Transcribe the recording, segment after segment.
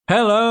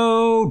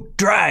Hello,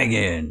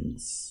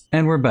 dragons!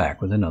 And we're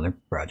back with another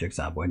Project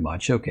Zomboid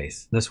mod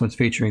showcase. This one's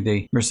featuring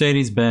the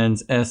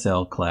Mercedes-Benz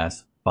SL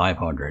Class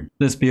 500.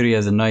 This beauty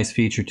has a nice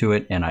feature to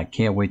it, and I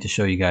can't wait to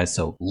show you guys,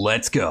 so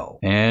let's go!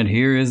 And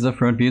here is the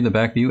front view, the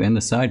back view, and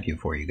the side view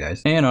for you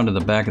guys. And onto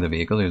the back of the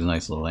vehicle, there's a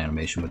nice little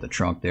animation with the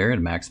trunk there,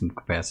 and maximum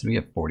capacity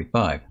of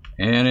 45.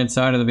 And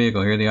inside of the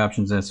vehicle, here are the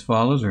options as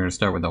follows. We're going to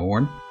start with the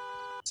horn.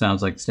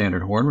 Sounds like the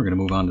standard horn. We're going to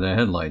move on to the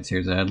headlights.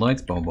 Here's the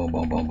headlights. Boom, boom,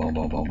 boom, boom, boom,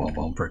 boom, boom, boom,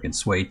 boom. Freaking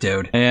sweet,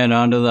 dude. And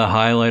onto the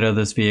highlight of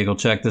this vehicle.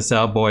 Check this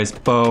out, boys.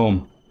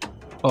 Boom.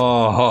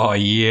 Oh,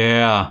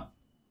 yeah.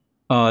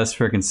 Oh, that's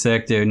freaking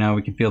sick, dude. Now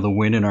we can feel the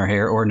wind in our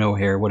hair, or no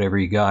hair, whatever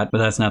you got. But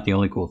that's not the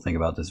only cool thing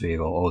about this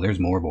vehicle. Oh, there's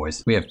more,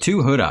 boys. We have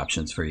two hood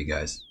options for you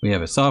guys. We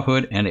have a soft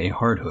hood and a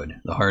hard hood.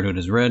 The hard hood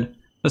is red.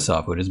 The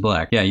soft hood is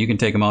black. Yeah, you can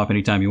take them off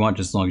anytime you want,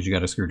 just as long as you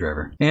got a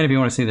screwdriver. And if you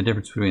want to see the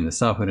difference between the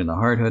soft hood and the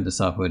hard hood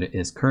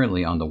is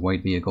currently on the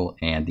white vehicle,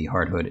 and the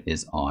hard hood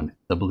is on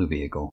the blue vehicle.